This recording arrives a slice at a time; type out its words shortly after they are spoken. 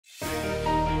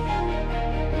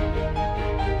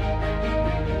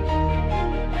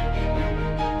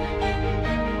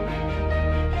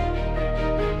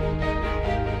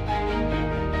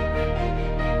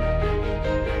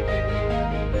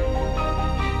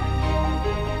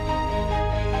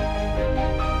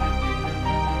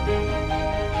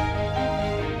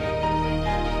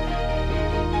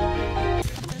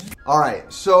All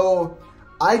right, so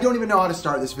I don't even know how to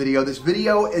start this video. This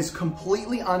video is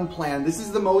completely unplanned. This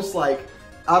is the most like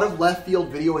out of left field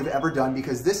video we've ever done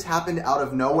because this happened out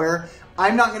of nowhere.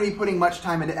 I'm not gonna be putting much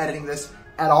time into editing this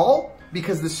at all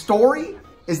because the story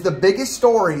is the biggest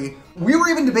story. We were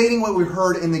even debating what we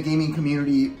heard in the gaming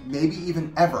community, maybe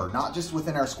even ever, not just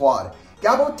within our squad.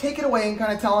 Gabbo, take it away and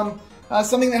kind of tell him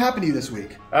something that happened to you this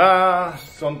week.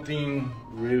 Something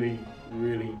really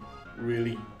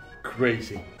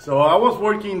crazy. So I was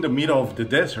working in the middle of the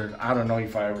desert. I don't know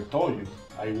if I ever told you.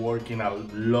 I work in a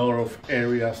lot of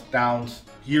areas, towns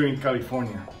here in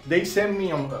California. They sent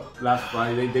me on last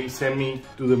Friday, they sent me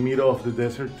to the middle of the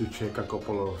desert to check a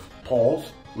couple of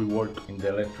poles. We work in the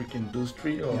electric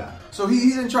industry. Yeah. So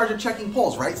he's in charge of checking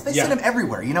poles, right? So they send him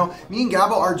everywhere. You know, me and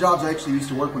Gabbo, our jobs, I actually used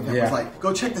to work with him. It was like,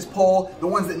 go check this pole, the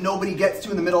ones that nobody gets to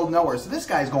in the middle of nowhere. So this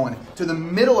guy's going to the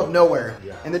middle of nowhere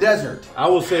in the desert. I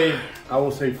will say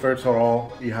first of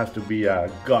all, it has to be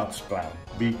a God's plan.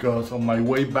 Because on my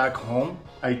way back home,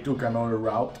 I took another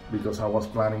route because I was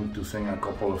planning to send a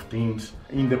couple of teams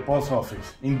in the post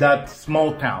office in that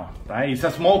small town, right? It's a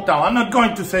small town. I'm not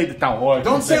going to say the town. Or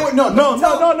don't say what, no,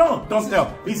 don't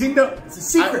tell. It's in the, it's a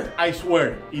secret. I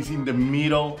swear, it's in the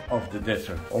middle of the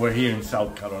desert over here in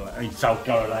South Carolina.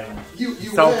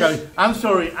 I'm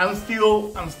sorry, I'm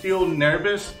still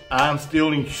nervous. I'm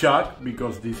still in shock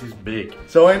because this is big.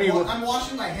 So anyway, well, I'm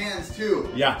washing my hands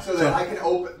too. Yeah. So that I can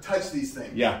touch these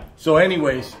things. Yeah. So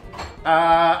anyways,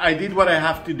 I did what I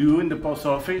have to do in the post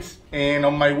office, and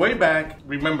on my way back,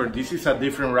 remember this is a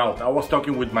different route. I was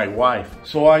talking with my wife.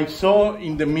 So I saw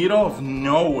in the middle of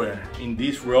nowhere in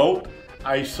this road,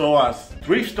 I saw a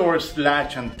thrift store /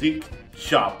 antique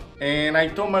shop. And I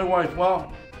told my wife,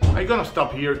 well, I'm gonna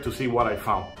stop here to see what I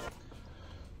found.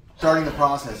 Starting the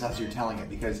process as you're telling it,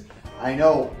 because I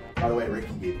know, by the way,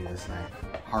 Ricky gave me this knife.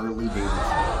 Harley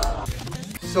Davidson.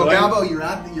 So Gabbo,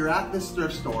 you're at this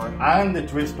thrift store. I'm the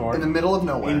thrift store. In the middle of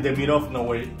nowhere. In the middle of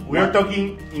nowhere. We're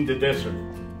talking in the desert,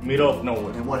 middle of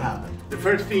nowhere. And what happened? The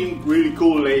first thing, really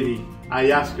cool lady,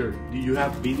 I asked her, do you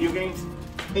have video games?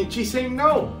 And she said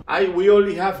no, we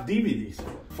only have DVDs.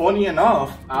 Funny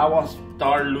enough, I was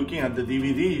started looking at the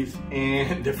DVDs,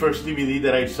 and the first DVD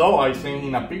that I saw, I sent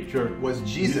in a picture. Was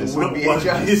Jesus. Was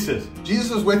Jesus.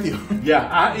 Jesus was with you.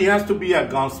 Yeah, it has to be a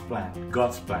God's plan.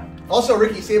 God's plan. Also,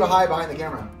 Ricky, say a hi behind the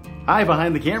camera. Hi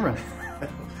behind the camera.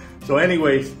 So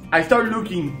anyways, I started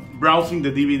browsing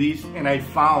the DVDs, and I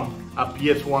found a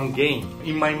PS1 game.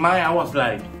 In my mind, I was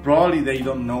like, probably they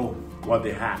don't know what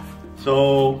they have.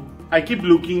 So I keep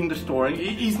looking in the store.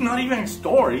 It's not even a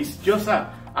store, it's just a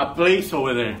place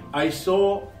over there. I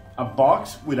saw a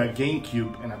box with a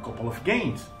GameCube and a couple of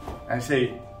games. I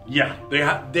say, yeah, they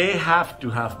have to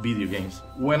have video games.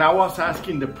 When I was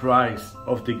asking the price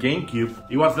of the GameCube,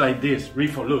 it was like this.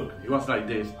 Rifo, look, it was like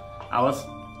this. I was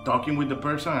talking with the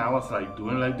person, and I was like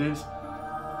doing like this.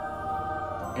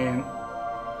 And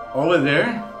over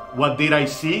there, what did I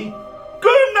see?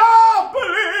 Could not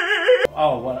believe!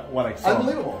 Oh, what I saw.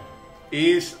 Unbelievable.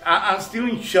 I'm still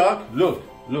in shock. Look.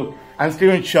 I'm still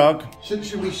in shock.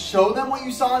 Should we show them what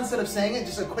you saw instead of saying it?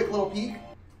 Just a quick little peek?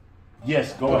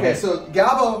 Yes, go ahead. Okay, so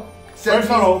Gabbo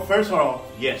First of all,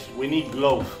 yes, we need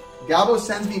gloves. Gabbo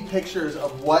sends me pictures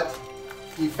of what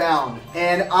he found.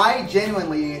 And I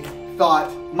genuinely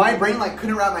thought, my brain like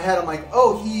couldn't wrap my head. I'm like,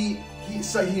 oh,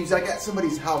 he's like at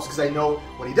somebody's house, because I know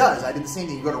what he does. I did the same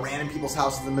thing. You go to random people's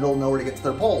houses in the middle of nowhere to get to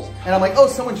their poles. And I'm like, oh,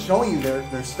 someone's showing you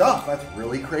their stuff. That's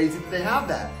really crazy that they have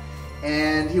that.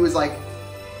 And he was like,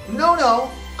 no,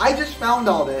 I just found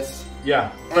all this.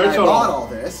 Yeah. And I bought all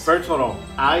this. First of all,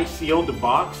 I sealed the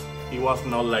box. It was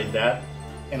not like that.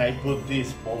 And I put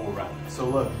this bubble wrap. So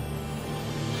look.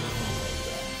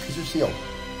 These are sealed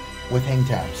with hang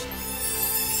tabs.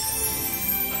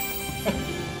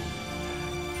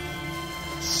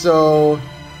 So,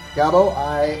 Gabbo,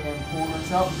 I am pulling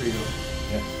this out for you.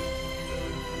 Yes.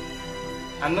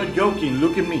 I'm not joking.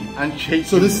 Look at me. I'm shaking.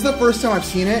 So this is the first time I've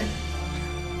seen it.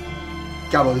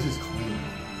 Gabbo, this is clean.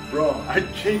 Bro,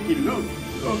 I'm shaking. Look.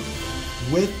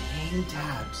 With hang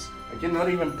tabs. I cannot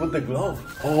even put the glove.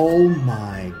 Oh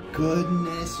my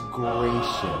goodness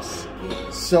gracious.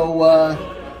 So,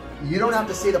 you don't have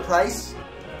to say the price.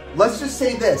 Let's just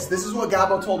say this. This is what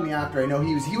Gabbo told me after. I know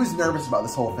he was nervous about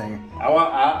this whole thing.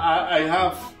 I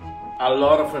have a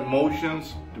lot of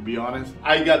emotions, to be honest.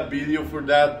 I got video for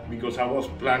that because I was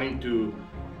planning to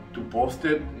post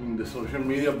it in the social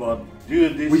media, but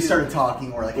dude, we started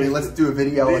talking. We're like, hey, let's do a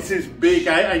video. This is big.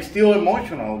 I still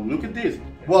emotional. Look at this.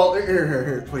 Well,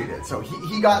 here's what he did. So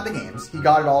he got the games. He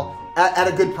got it all at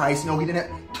a good price. No, he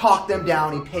didn't talk them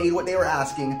down. He paid what they were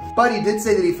asking. But he did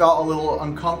say that he felt a little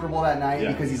uncomfortable that night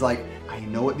because he's like, I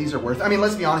know what these are worth. I mean,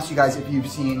 let's be honest, you guys, if you've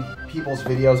seen people's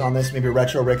videos on this, maybe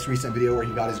Retro Rick's recent video where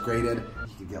he got his graded,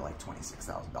 he could get like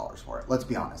 $26,000 for it. Let's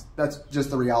be honest. That's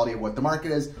just the reality of what the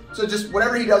market is. So just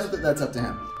whatever he does with it, that's up to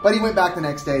him. But he went back the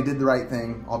next day, did the right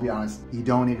thing. I'll be honest. He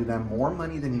donated them more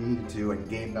money than he needed to and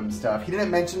gave them stuff. He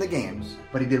didn't mention the games,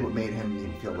 but he did what made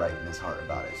him feel right in his heart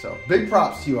about it. So big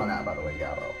props to you on that, by the way,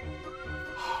 Gabbo.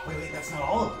 Wait, that's not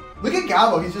all of them. Look at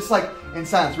Gabbo. He's just like in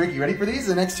silence. Ricky, ready for these?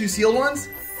 The next two sealed ones?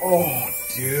 Oh,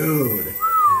 dude.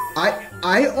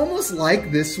 I almost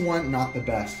like this one, not the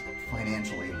best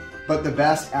financially, but the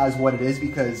best as what it is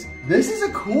because this is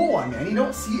a cool one, man. You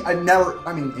don't see, I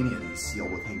mean, any of these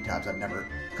sealed with hang tabs, I've never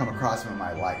come across them in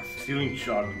my life. Stealing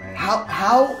shark, man.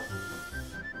 How?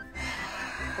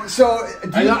 So,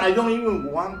 I don't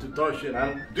even want to touch it.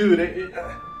 Dude,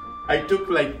 I took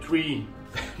like 3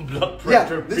 blood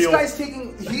pressure pills. This guy's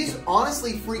he's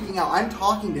honestly freaking out. I'm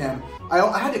talking to him.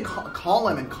 I had to call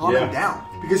him and calm him down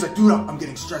because like, dude, I'm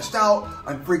getting stressed out.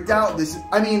 I'm freaked out.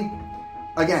 I mean,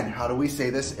 again, how do we say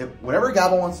this? Whatever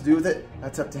Gabbo wants to do with it,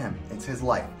 that's up to him. It's his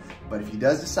life. But if he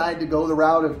does decide to go the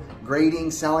route of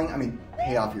grading, selling, I mean,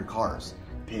 pay off your cars,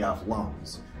 pay off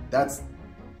loans. That's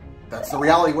the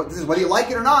reality of what this is. Whether you like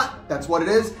it or not, that's what it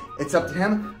is. It's up to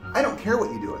him. I don't care what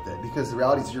you do with it because the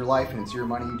reality is your life and it's your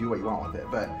money. You do what you want with it.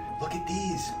 But look at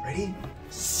these. Ready?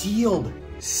 Sealed.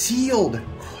 Sealed.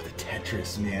 Oh, the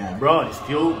Tetris, man. Bro, it's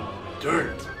still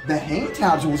dirt. The hang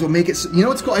tabs will make it, you know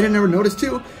what's cool? I didn't ever notice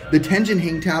too. The Tenjin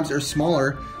hang tabs are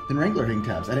smaller than regular hang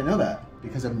tabs. I didn't know that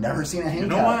because I've never seen a hang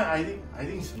tab. You know what? I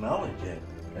didn't smell it yet.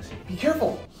 Be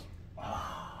careful.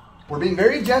 We're being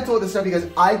very gentle with this stuff because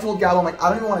I told Gabbo, I'm like, I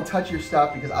don't even want to touch your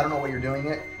stuff because I don't know what you're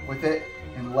doing with it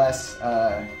unless,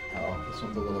 oh, this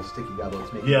one's a little sticky, Gabbo.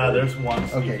 It's making there's one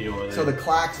sticky over there. So the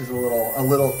Clax is a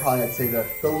little, probably I'd say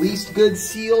the least good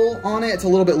seal on it. It's a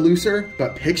little bit looser,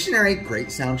 but Pictionary, great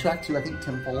soundtrack too. I think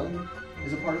Tim Follin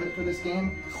is a part of it for this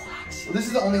game. Well, this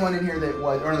is the only one in here that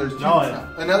was, or no, there's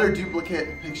two. Another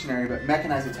duplicate Pictionary, but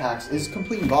Mechanized Attacks is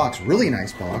complete in box. Really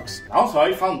nice box. Also,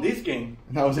 I found this game.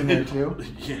 And that was in there too?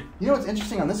 Yeah. You know what's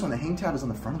interesting on this one? The hang tab is on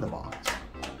the front of the box.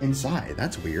 Inside,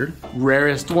 that's weird.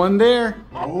 Rarest one there.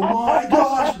 Oh my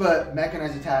gosh, but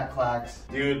Mechanized Attack Clax.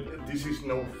 Dude, this is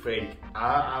no fake.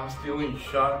 I'm still in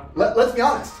shock. Let's be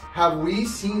honest. Have we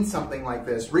seen something like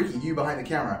this? Ricky, you behind the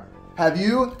camera. Have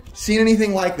you seen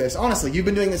anything like this? Honestly, you've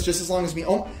been doing this just as long as me.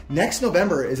 Oh, next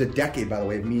November is a decade, by the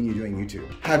way, of me and you doing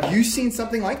YouTube. Have you seen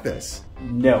something like this?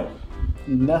 No,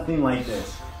 nothing like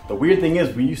this. The weird thing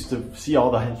is we used to see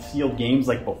all the sealed games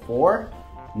like before.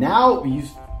 Now we use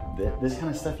this kind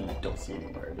of stuff you don't see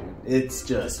anywhere, dude. It's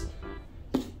just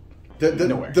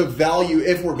nowhere. The value,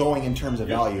 if we're going in terms of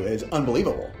value, is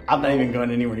unbelievable. I'm not even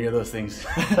going anywhere near those things.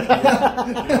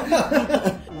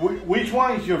 Which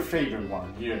one is your favorite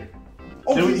one here?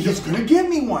 Oh, he's gonna give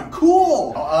me one.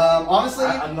 Cool. Honestly,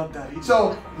 I'm not that easy.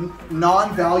 So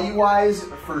non-value wise,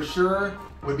 for sure,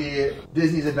 would be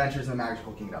Disney's Adventures in the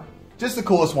Magical Kingdom. Just the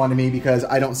coolest one to me because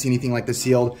I don't see anything like this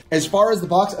sealed. As far as the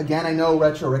box, again, I know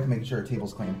Retro Rick, making sure our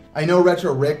table's clean. I know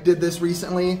Retro Rick did this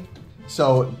recently,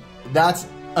 so that's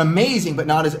amazing, but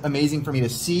not as amazing for me to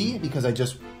see because I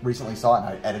just recently saw it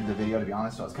and I edited the video, to be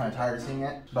honest, so I was kind of tired of seeing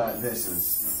it. But this is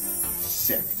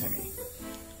sick to me.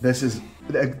 This is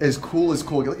as cool as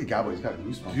cool. Look at Gabbo, he's got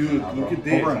goosebumps. Dude, now, look at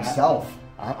this. Over himself.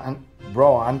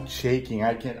 Bro, I'm shaking.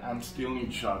 I'm still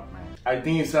in shock, man. I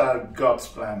think it's a God's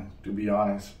plan, to be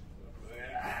honest.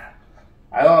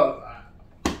 I don't.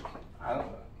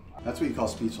 That's what you call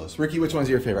speechless. Ricky, which one's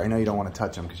your favorite? I know you don't want to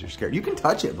touch them because you're scared. You can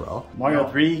touch it, bro. Mario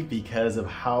 3 because of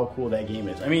how cool that game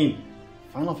is. I mean,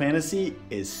 Final Fantasy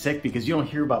is sick because you don't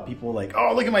hear about people like,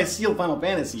 oh, look at my sealed Final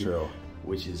Fantasy. True.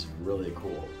 Which is really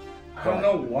cool. I don't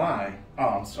know why. Oh,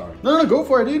 I'm sorry. No, go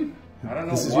for it, dude. I don't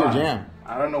know This is why. your jam.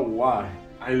 I don't know why.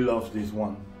 I love this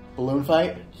one. Balloon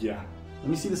fight? Yeah. Let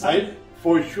me see the side.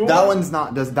 For sure. That one's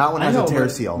not, that one has a tear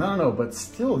seal. No, but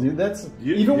still, dude, that's,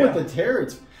 even with the tear,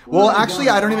 it's... Well, actually,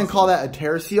 I don't even call that a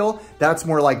tear seal. That's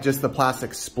more like just the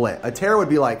plastic split. A tear would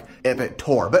be like if it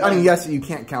tore. But I mean, yes, you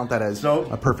can't count that as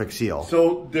a perfect seal.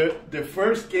 So the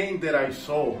first game that I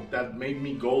saw that made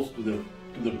me go to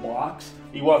the box,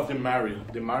 it was the Mario.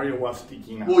 The Mario was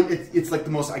sticking out. Well, it's like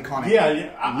the most iconic. Yeah.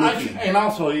 And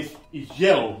also it's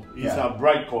yellow. It's a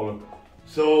bright color.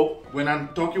 So when I'm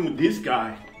talking with this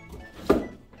guy,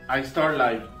 I start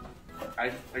like,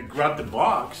 I grabbed the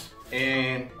box.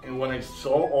 And when I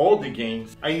saw all the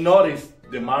games, I noticed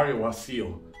the Mario was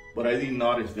sealed. but I didn't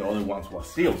notice the other ones was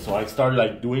sealed. So I started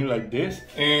like doing like this,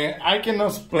 and I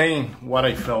cannot explain what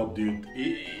I felt, dude.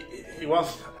 It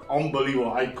was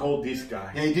unbelievable. I called this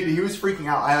guy. Yeah, dude, he was freaking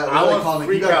out. I was called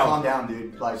him. You gotta calm down,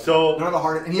 dude. Like, so don't have a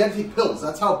heart, and he had to take pills.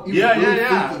 That's how he was really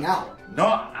freaking out. No,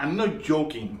 I'm not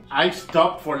joking. I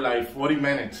stopped for like 40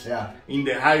 minutes in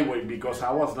the highway because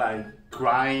I was like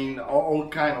crying, all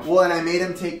kind of. Well, and I made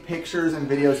him take pictures and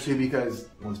videos too because,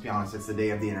 let's be honest, it's the day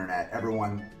of the internet.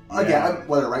 Everyone, again,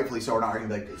 whether rightfully so or not, are gonna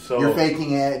be like, you're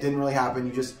faking it. It didn't really happen.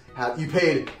 You just you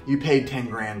paid 10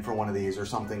 grand for one of these or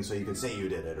something, so you could say you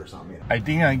did it or something. You know? I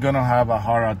think I'm gonna have a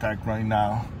heart attack right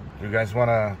now. You guys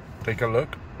wanna take a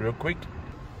look real quick?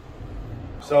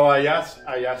 So I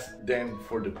asked them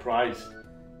for the price,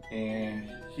 and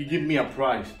he gave me a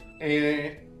price,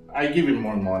 and I give him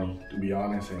more money, to be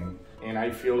honest, and I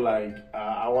feel like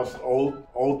I was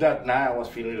all that night I was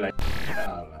feeling like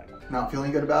not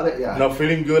feeling good about it, not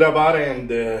feeling good about it, and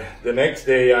the next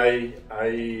day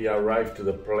I arrived to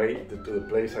the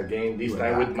place again. This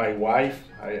time with my wife.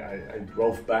 I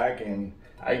drove back and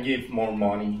I give more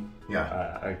money.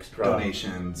 Extra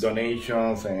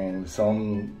donations and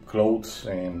some clothes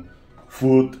and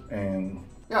food and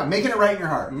making it right in your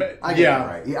heart. I get that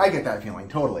right. I get that feeling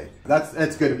totally.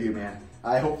 That's good of you, man.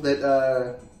 I hope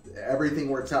that everything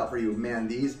works out for you, man.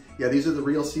 These are the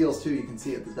real seals too. You can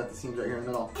see it. It's got the seams right here in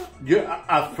the middle. Yeah.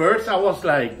 At first, I was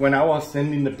like, when I was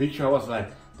sending the picture, I was like,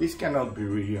 this cannot be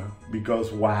real,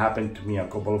 because what happened to me a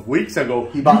couple of weeks ago.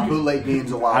 He bought bootleg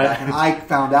games a while back, and I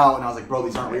found out, and I was like, bro,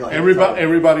 these aren't real.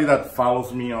 Everybody that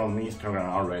follows me on Instagram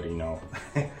already know.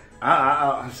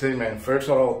 I say, man, first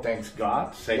of all, thanks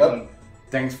God. Second,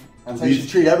 thanks. That's how you should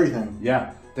treat everything.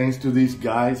 Yeah, thanks to these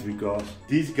guys, because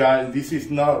these guys, this is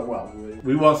not, well,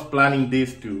 we was planning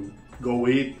this to go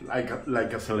eat like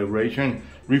a celebration.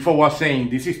 Rifa was saying,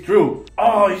 this is true.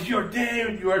 Oh, it's your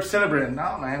day, you are celebrating.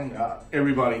 No, man,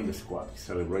 everybody in the squad is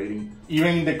celebrating.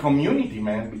 Even in the community,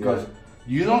 man, because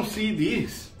you don't see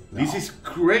this. No. This is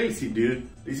crazy, dude.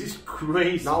 This is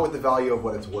crazy. Not with the value of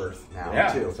what it's worth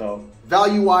now, too. So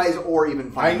value-wise or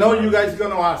even I know you guys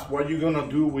gonna ask what you gonna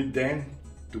do with them.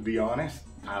 To be honest,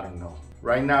 I don't know.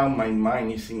 Right now, my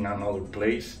mind is in another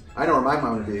place. I know where my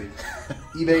mind would be.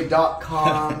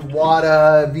 eBay.com,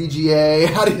 WADA, VGA.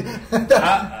 How do you...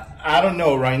 I don't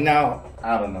know right now.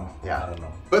 I don't know. Yeah, I don't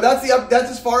know. But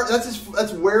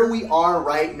that's where we are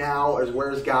right now, as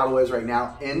where Gabbo is right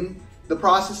now in the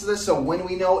process of this. So when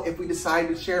we know, if we decide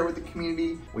to share it with the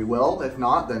community, we will. If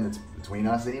not, then it's between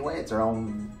us anyway. It's our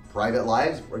own private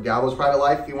lives, or Gabbo's private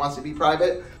life if he wants to be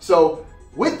private. So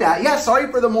with that, sorry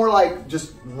for the more like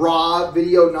just raw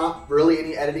video, not really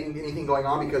any editing, anything going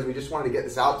on, because we just wanted to get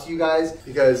this out to you guys,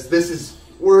 because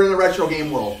we're in the retro game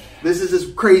world. This is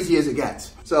as crazy as it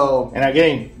gets. So, and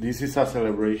again, this is a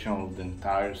celebration of the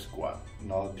entire squad,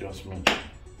 not just me.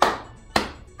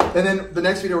 And then the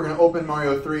next video, we're gonna open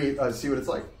Mario 3, see what it's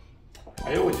like.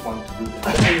 I always wanted to do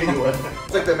that.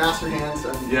 It's like the Master Hands,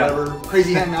 or whatever,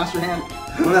 Crazy Hand, Master Hand.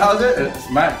 How is it?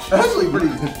 Smash. That's actually pretty.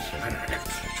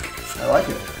 I like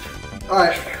it. All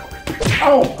right.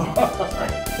 Oh!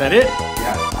 Is that it?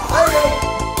 Yeah.